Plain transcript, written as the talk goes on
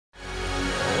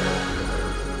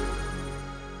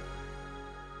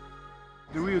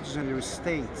de Janeiro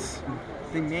state,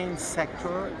 the main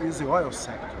sector is the oil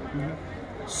sector.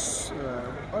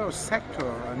 Oil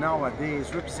sector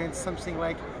nowadays represents something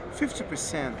like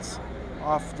 50%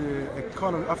 of the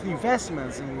economy, of the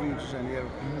investments in Rio de Janeiro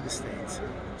in the state.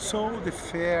 So the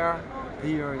fair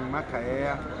here in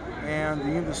Macaé and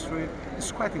the industry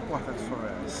is quite important for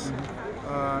us.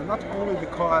 Not only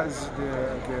because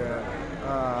the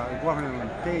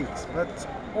government pays, but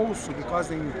also because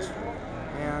the industry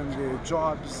and the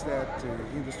jobs that the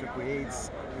industry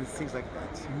creates and things like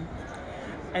that.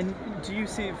 And do you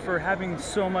see, for having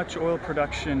so much oil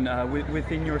production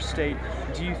within your state,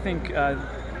 do you think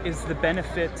is the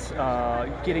benefit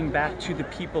getting back to the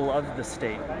people of the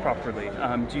state properly?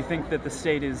 Do you think that the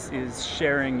state is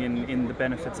sharing in the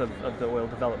benefits of the oil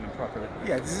development properly?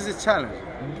 Yeah, this is a challenge.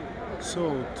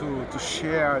 So to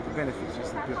share the benefits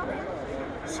with the people.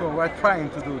 So we're trying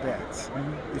to do that.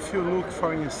 If you look,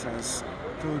 for instance,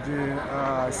 to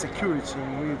the security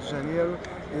in Rio de Janeiro,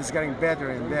 is getting better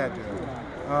and better.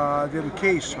 The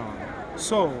education.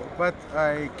 So, but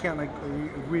I can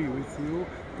agree with you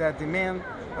that the main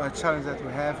challenge that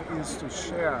we have is to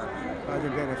share the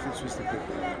benefits with the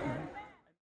people.